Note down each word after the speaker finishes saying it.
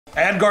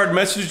AdGuard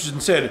messaged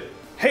and said,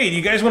 hey, do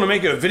you guys want to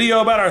make a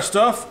video about our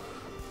stuff?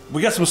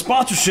 We got some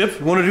sponsorship,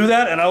 you want to do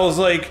that? And I was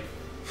like,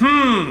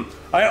 I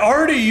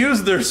already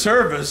used their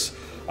service.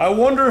 I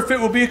wonder if it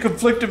will be a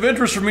conflict of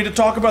interest for me to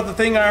talk about the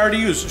thing I already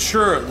used.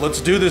 Sure, let's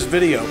do this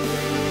video.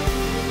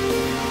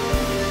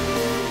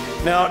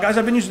 Now, guys,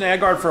 I've been using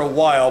AdGuard for a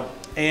while,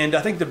 and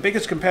I think the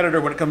biggest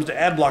competitor when it comes to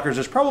ad blockers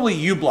is probably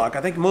uBlock.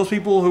 I think most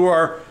people who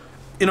are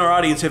in our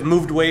audience have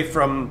moved away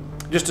from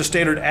just a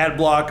standard ad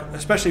block,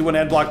 especially when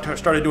ad block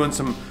started doing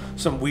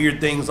some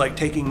weird things like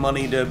taking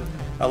money to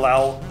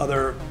allow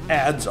other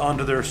ads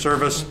onto their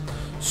service.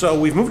 So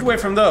we've moved away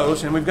from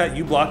those, and we've got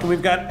uBlock and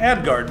we've got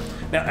AdGuard.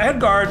 Now,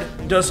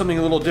 AdGuard does something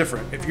a little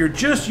different. If you're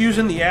just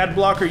using the ad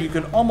blocker, you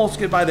can almost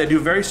get by. They do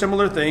very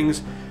similar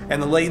things,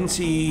 and the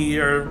latency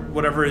or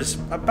whatever is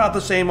about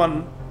the same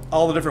on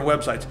all the different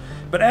websites.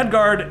 But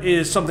AdGuard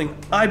is something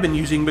I've been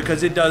using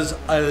because it does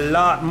a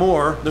lot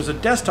more. There's a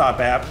desktop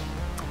app,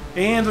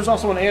 and there's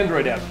also an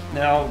Android app.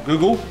 Now,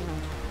 Google,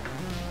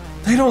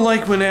 they don't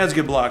like when ads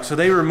get blocked, so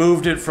they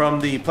removed it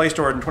from the Play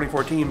Store in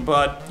 2014,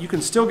 but you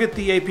can still get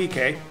the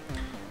APK.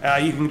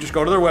 You can just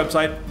go to their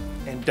website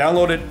and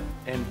download it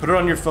and put it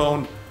on your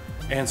phone.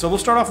 And so we'll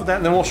start off with that,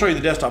 and then we'll show you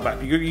the desktop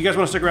app. You guys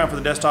want to stick around for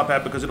the desktop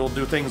app because it'll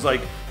do things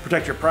like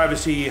protect your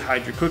privacy,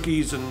 hide your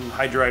cookies, and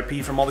hide your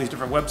IP from all these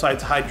different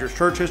websites, hide your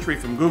search history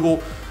from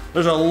Google.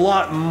 There's a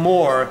lot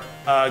more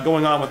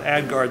going on with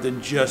AdGuard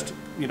than just,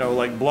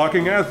 like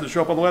blocking ads that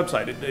show up on the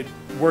website. It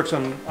works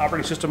on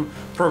operating system,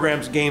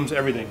 programs, games,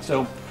 everything.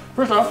 So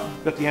first off,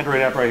 got the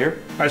Android app right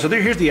here. All right, so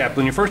here's the app.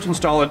 When you first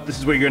install it, this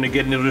is what you're going to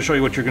get, and it'll just show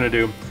you what you're going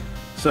to do.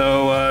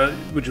 So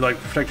would you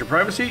like to protect your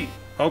privacy?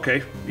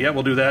 Okay, yeah,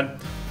 we'll do that.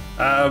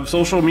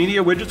 Social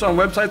media widgets on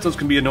websites, those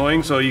can be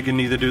annoying, so you can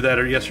either do that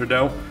or yes or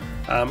no.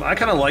 I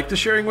kind of like the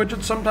sharing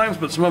widgets sometimes,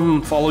 but some of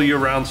them follow you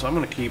around, so I'm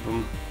going to keep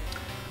them.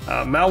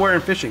 Malware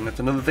and phishing, that's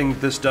another thing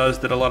this does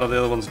that a lot of the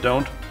other ones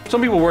don't.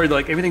 Some people worry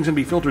like everything's going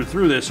to be filtered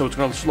through this, so it's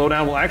going to slow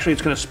down. Well, actually,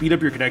 it's going to speed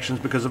up your connections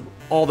because of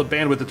all the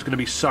bandwidth that's going to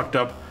be sucked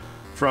up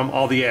from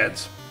all the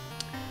ads.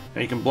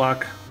 Now you can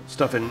block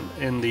stuff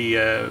in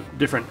the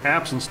different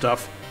apps and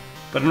stuff,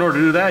 but in order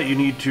to do that, you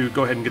need to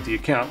go ahead and get the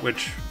account,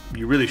 which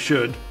you really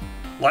should.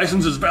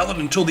 License is valid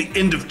until the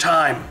end of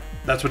time.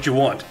 That's what you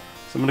want. So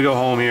I'm gonna go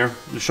home here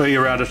to show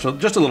you around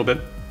just a little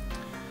bit.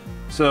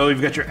 So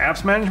you've got your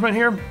apps management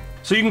here.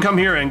 So you can come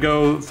here and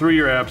go through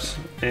your apps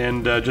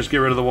and just get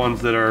rid of the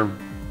ones that are,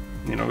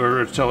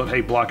 or tell it,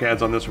 hey, block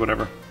ads on this or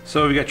whatever.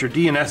 So you got your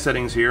DNS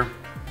settings here.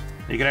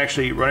 You can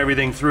actually run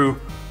everything through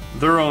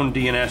their own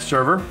DNS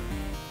server.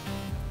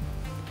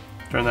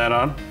 Turn that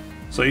on.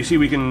 So you see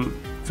we can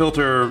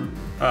filter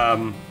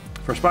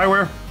for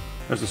spyware.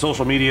 There's the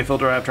social media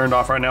filter I have turned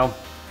off right now.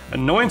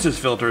 Annoyances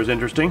filter is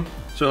interesting.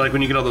 So like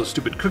when you get all those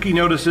stupid cookie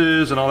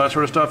notices and all that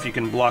sort of stuff, you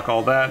can block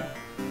all that.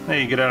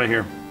 Hey, get out of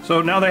here.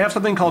 So now they have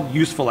something called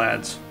useful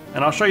ads,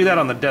 and I'll show you that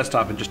on the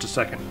desktop in just a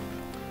second.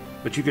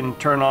 But you can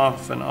turn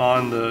off and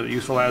on the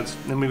useful ads.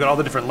 Then we've got all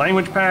the different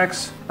language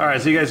packs. All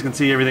right, so you guys can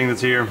see everything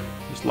that's here.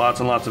 Just lots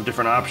and lots of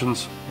different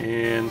options.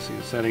 And see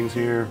the settings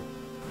here.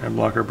 Ad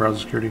blocker, browser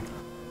security.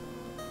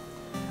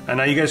 And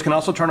now you guys can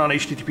also turn on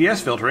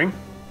HTTPS filtering.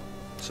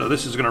 So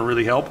this is going to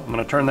really help. I'm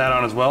going to turn that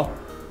on as well.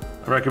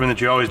 I recommend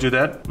that you always do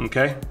that.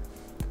 Okay.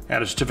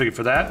 Add a certificate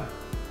for that.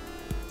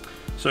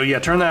 So yeah,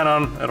 turn that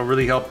on. That'll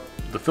really help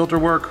the filter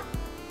work.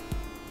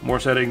 More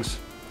settings.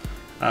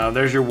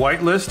 There's your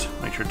whitelist.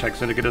 Make sure Tech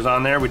Syndicate is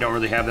on there. We don't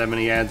really have that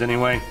many ads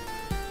anyway.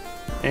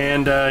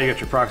 And you got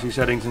your proxy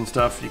settings and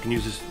stuff. You can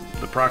use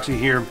the proxy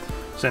here.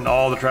 Send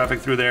all the traffic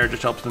through there. It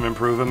just helps them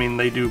improve. I mean,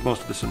 they do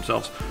most of this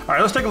themselves. All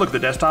right, let's take a look at the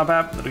desktop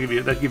app.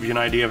 That gives you an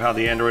idea of how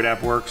the Android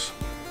app works.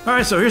 All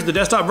right, so here's the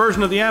desktop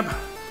version of the app.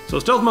 So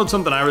stealth mode's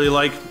something I really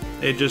like.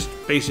 It just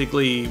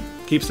basically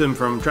keeps them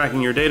from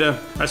tracking your data.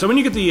 All right, so when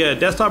you get the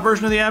desktop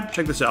version of the app,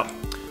 check this out.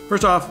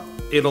 First off,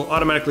 it'll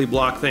automatically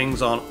block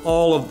things on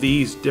all of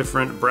these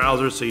different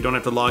browsers, so you don't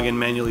have to log in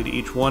manually to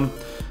each one.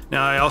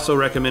 Now, I also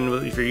recommend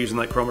if you're using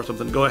like Chrome or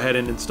something, go ahead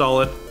and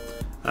install it.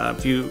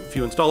 If you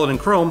install it in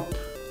Chrome,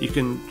 you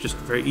can just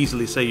very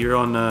easily say you're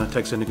on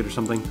Tech Syndicate or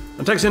something.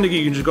 On Tech Syndicate,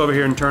 you can just go over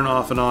here and turn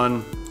off and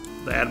on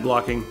the ad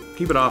blocking.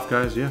 Keep it off,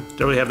 guys, yeah.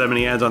 Don't really have that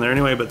many ads on there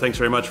anyway, but thanks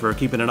very much for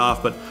keeping it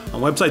off. But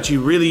on websites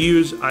you really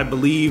use, I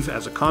believe,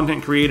 as a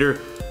content creator,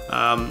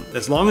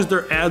 as long as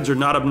their ads are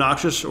not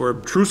obnoxious or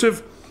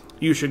obtrusive,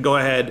 you should go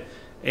ahead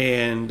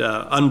and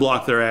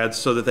unblock their ads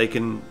so that they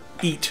can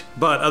eat.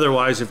 But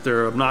otherwise, if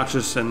they're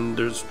obnoxious and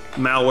there's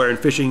malware and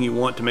phishing, you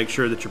want to make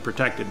sure that you're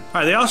protected. All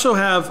right, they also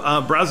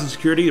have browsing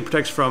security. It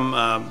protects from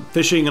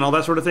phishing and all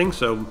that sort of thing,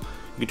 so you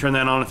can turn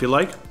that on if you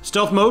like.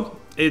 Stealth mode,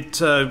 it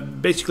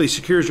basically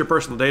secures your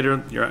personal data.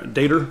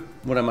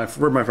 Where am I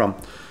from?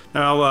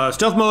 Now,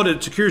 stealth mode,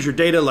 it secures your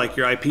data like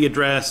your IP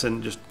address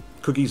and just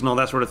cookies and all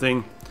that sort of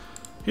thing.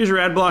 Here's your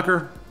ad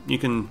blocker. You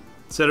can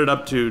set it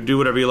up to do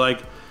whatever you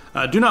like.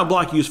 Do not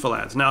block useful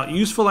ads. Now,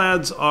 useful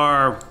ads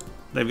are,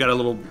 they've got a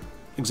little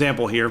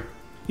example here.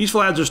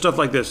 Useful ads are stuff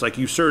like this, like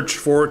you search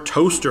for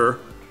toaster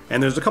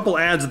And there's a couple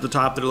ads at the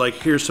top that are like,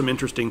 here's some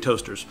interesting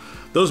toasters.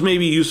 Those may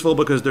be useful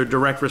because they're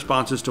direct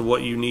responses to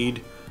what you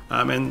need.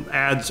 And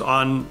ads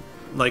on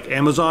like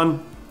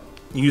Amazon,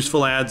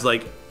 useful ads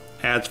like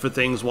ads for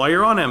things while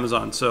you're on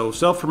Amazon. So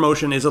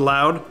self-promotion is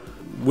allowed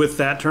with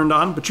that turned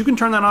on, but you can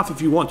turn that off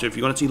if you want to. If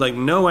you want to see like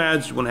no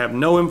ads, you want to have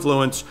no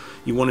influence,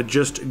 you want to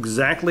just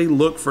exactly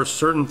look for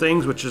certain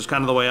things, which is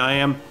kind of the way I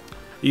am,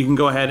 you can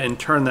go ahead and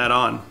turn that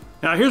on.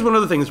 Now here's one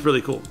other thing that's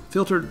really cool.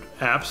 Filtered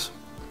apps,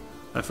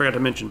 I forgot to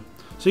mention.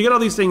 So you get all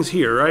these things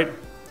here, right?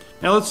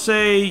 Now let's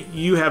say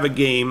you have a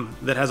game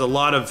that has a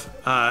lot of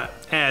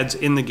ads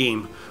in the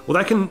game. Well,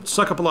 that can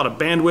suck up a lot of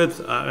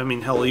bandwidth. I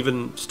mean, hell,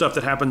 even stuff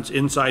that happens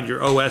inside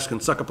your OS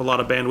can suck up a lot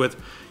of bandwidth.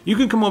 You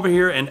can come over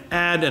here and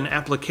add an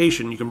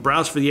application. You can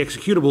browse for the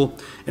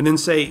executable and then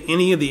say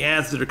any of the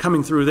ads that are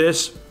coming through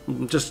this,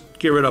 just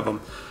get rid of them.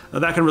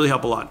 That can really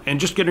help a lot. And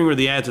just getting rid of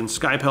the ads in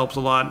Skype helps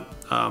a lot.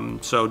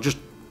 So just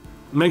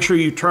make sure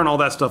you turn all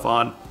that stuff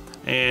on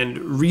and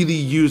really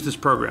use this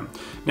program.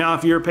 Now,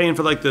 if you're paying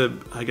for like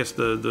there's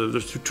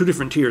two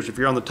different tiers. If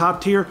you're on the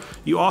top tier,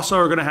 you also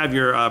are gonna have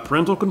your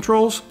parental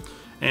controls.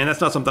 And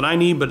that's not something I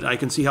need, but I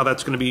can see how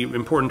that's going to be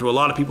important to a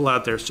lot of people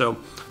out there. So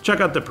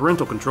check out the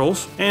parental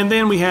controls. And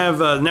then we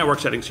have network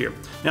settings here.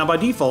 Now by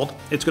default,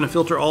 it's going to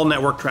filter all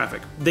network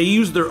traffic. They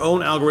use their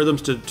own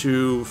algorithms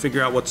to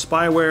figure out what's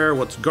spyware,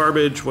 what's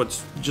garbage,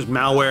 what's just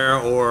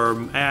malware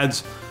or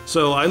ads.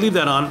 So I leave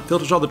that on,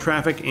 filters all the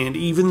traffic, and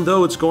even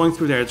though it's going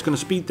through there, it's going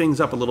to speed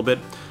things up a little bit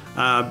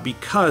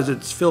because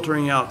it's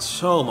filtering out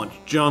so much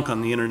junk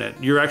on the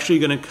internet. You're actually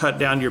going to cut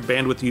down your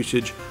bandwidth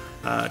usage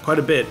quite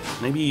a bit,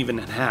 maybe even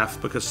in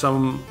half, because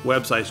some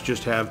websites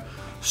just have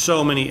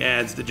so many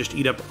ads that just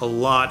eat up a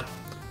lot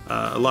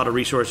of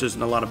resources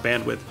and a lot of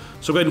bandwidth.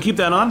 So go ahead and keep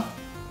that on,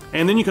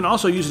 and then you can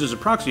also use it as a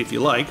proxy if you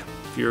like.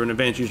 If you're an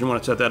advanced user and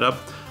want to set that up,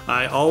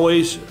 I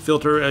always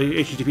filter a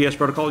HTTPS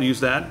protocol, use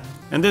that,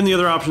 and then the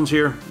other options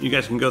here you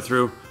guys can go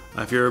through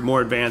if you're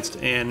more advanced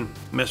and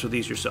mess with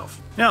these yourself.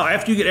 Now,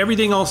 after you get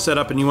everything all set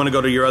up and you want to go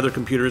to your other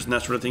computers and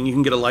that sort of thing, you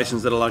can get a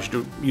license that allows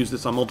you to use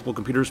this on multiple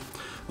computers.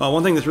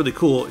 One thing that's really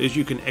cool is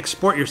you can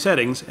export your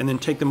settings and then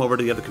take them over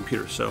to the other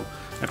computer. So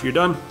after you're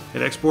done,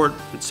 hit export,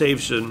 it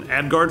saves an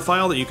AdGuard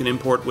file that you can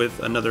import with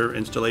another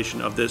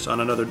installation of this on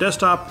another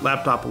desktop,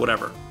 laptop,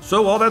 whatever.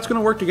 So all that's going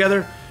to work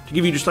together to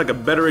give you just like a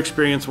better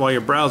experience while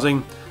you're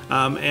browsing.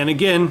 And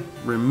again,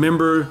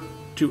 remember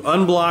to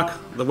unblock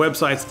the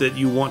websites that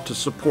you want to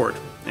support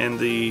and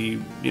the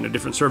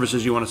different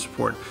services you want to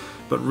support.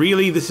 But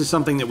really, this is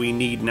something that we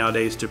need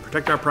nowadays to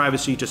protect our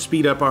privacy, to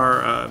speed up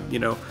our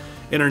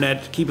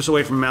internet, to keep us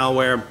away from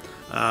malware,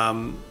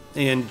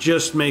 and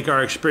just make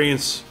our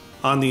experience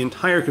on the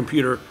entire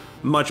computer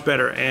much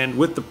better. And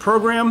with the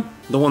program,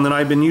 the one that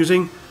I've been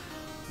using,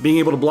 being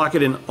able to block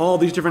it in all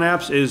these different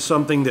apps is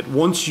something that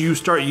once you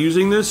start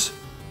using this,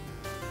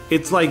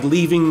 it's like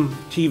leaving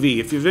TV.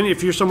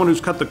 If you're someone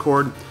who's cut the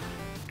cord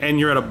and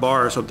you're at a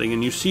bar or something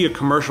and you see a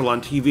commercial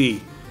on TV,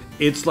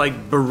 it's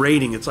like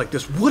berating. It's like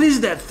this, what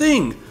is that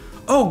thing?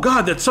 Oh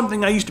God, that's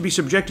something I used to be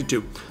subjected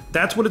to.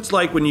 That's what it's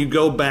like when you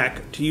go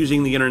back to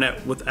using the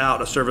internet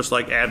without a service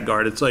like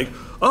AdGuard. It's like,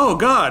 oh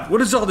God,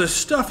 what is all this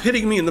stuff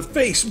hitting me in the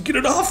face? Get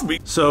it off me.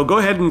 So go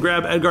ahead and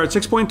grab AdGuard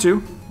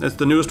 6.2. That's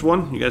the newest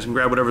one. You guys can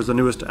grab whatever's the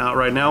newest out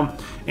right now.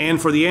 And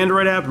for the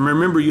Android app,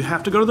 remember you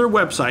have to go to their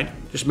website.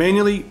 Just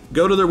manually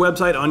go to their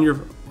website on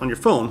your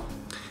phone.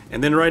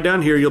 And then right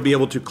down here, you'll be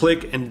able to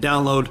click and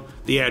download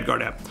the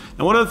AdGuard app.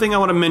 Now, one other thing I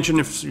want to mention,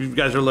 if you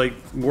guys are like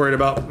worried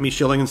about me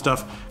shilling and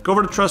stuff, go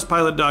over to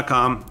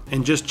trustpilot.com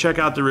and just check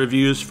out the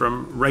reviews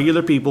from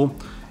regular people.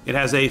 It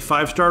has a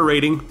 5-star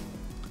rating,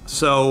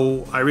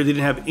 so I really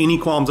didn't have any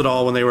qualms at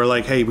all when they were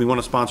like, hey, we want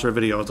to sponsor a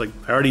video. It's like,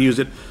 I already use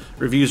it,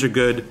 reviews are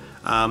good,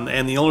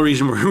 and the only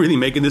reason we're really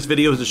making this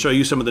video is to show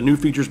you some of the new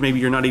features maybe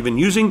you're not even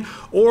using,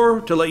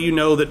 or to let you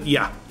know that,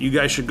 yeah, you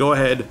guys should go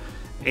ahead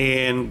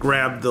and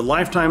grab the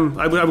lifetime.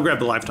 I would grab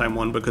the lifetime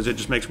one because it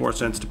just makes more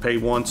sense to pay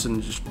once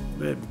and just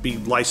be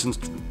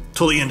licensed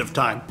till the end of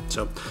time.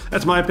 So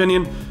that's my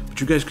opinion, but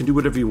you guys can do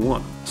whatever you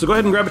want. So go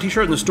ahead and grab a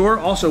t-shirt in the store.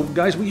 Also,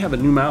 guys, we have a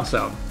new mouse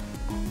out.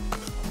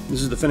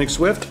 This is the Fenix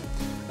Swift.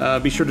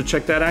 Be sure to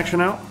check that action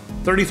out.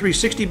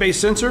 3360 base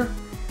sensor,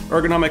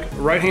 ergonomic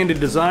right-handed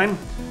design,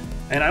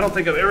 and I don't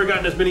think I've ever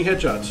gotten as many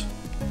headshots.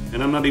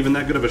 And I'm not even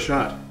that good of a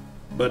shot,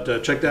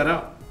 but check that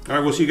out. All right,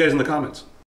 we'll see you guys in the comments.